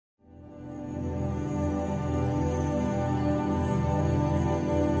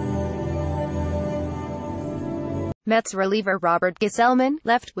Mets reliever Robert Gsellman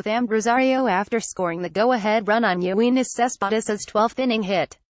left with Amed Rosario after scoring the go-ahead run on Yoenis Cespedes' 12th inning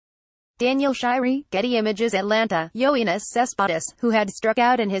hit. Daniel Shirey, Getty Images ATLANTA. Yoenis Cespedes, who had struck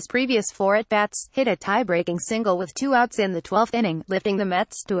out in his previous 4 at-bats, hit a tie-breaking single with 2 outs in the 12th inning, lifting the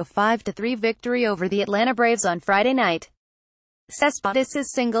Mets to a 5-3 victory over the Atlanta Braves on Friday night.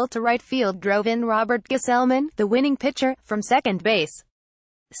 Cespedes' single to right field drove in Robert Gsellman, the winning pitcher, from second base.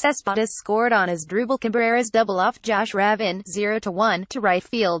 Cespedes scored on Asdrubal Cabrera's double off Josh Ravin, 0-1, to right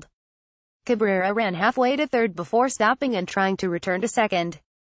field. Cabrera ran halfway to third before stopping and trying to return to second.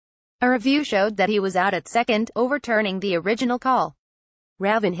 A review showed that he was out at second, overturning the original call.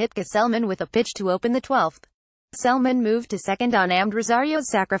 Ravin hit Gsellman with a pitch to open the 12th. Gsellman moved to second on Amed Rosario's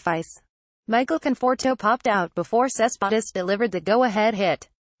sacrifice. Michael Conforto popped out before Cespedes delivered the go-ahead hit.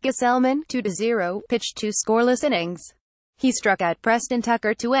 Gsellman, 2-0, pitched 2 scoreless innings. He struck out Preston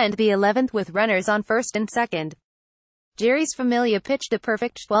Tucker to end the 11th with runners on first and second. Jeurys pitched a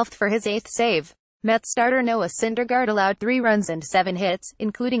perfect 12th for his 8th save. Mets starter Noah Syndergaard allowed 3 runs and 7 hits,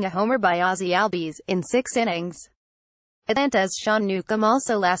 including a homer by Ozzie Albies, in 6 innings. Atlanta's Sean Newcomb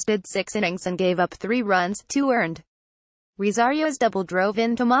also lasted 6 innings and gave up 3 runs, 2 earned. Rosario's double drove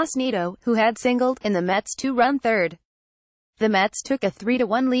in Tomas Nido, who had singled, in the Mets' 2-run third. The Mets took a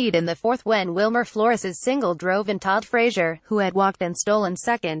 3-1 lead in the 4th when Wilmer Flores' single drove in Todd Frazier, who had walked and stolen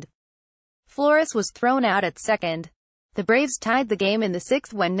second. Flores was thrown out at second. The Braves tied the game in the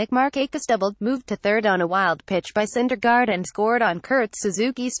 6th when Nick Markakis doubled, moved to third on a wild pitch by Syndergaard and scored on Kurt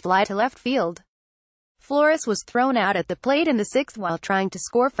Suzuki's fly to left field. Flores was thrown out at the plate in the 6th while trying to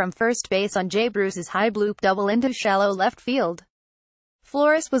score from first base on Jay Bruce's high bloop double into shallow left field.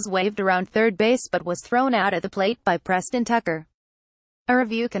 Flores was waved around third base but was thrown out at the plate by Preston Tucker. A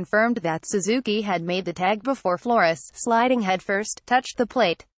review confirmed that Suzuki had made the tag before Flores, sliding headfirst, touched the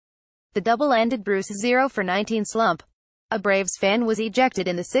plate. The double ended Bruce's 0-for-19 slump. A Braves fan was ejected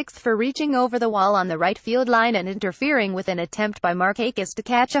in the 6th for reaching over the wall on the right field line and interfering with an attempt by Markakis to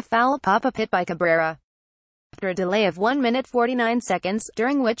catch a foul pop-up hit by Cabrera. After a delay of 1 minute 49 seconds,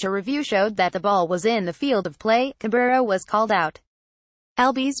 during which a review showed that the ball was in the field of play, Cabrera was called out.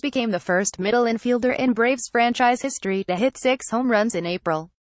 Albies became the first middle infielder in Braves franchise history to hit 6 home runs in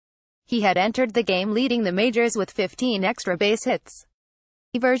April. He had entered the game leading the majors with 15 extra base hits.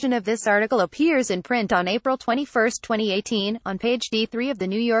 A version of this article appears in print on April 21, 2018, on page D3 of the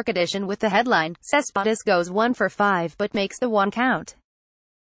New York edition with the headline, Cespedes goes 1 for 5 but makes the 1 count.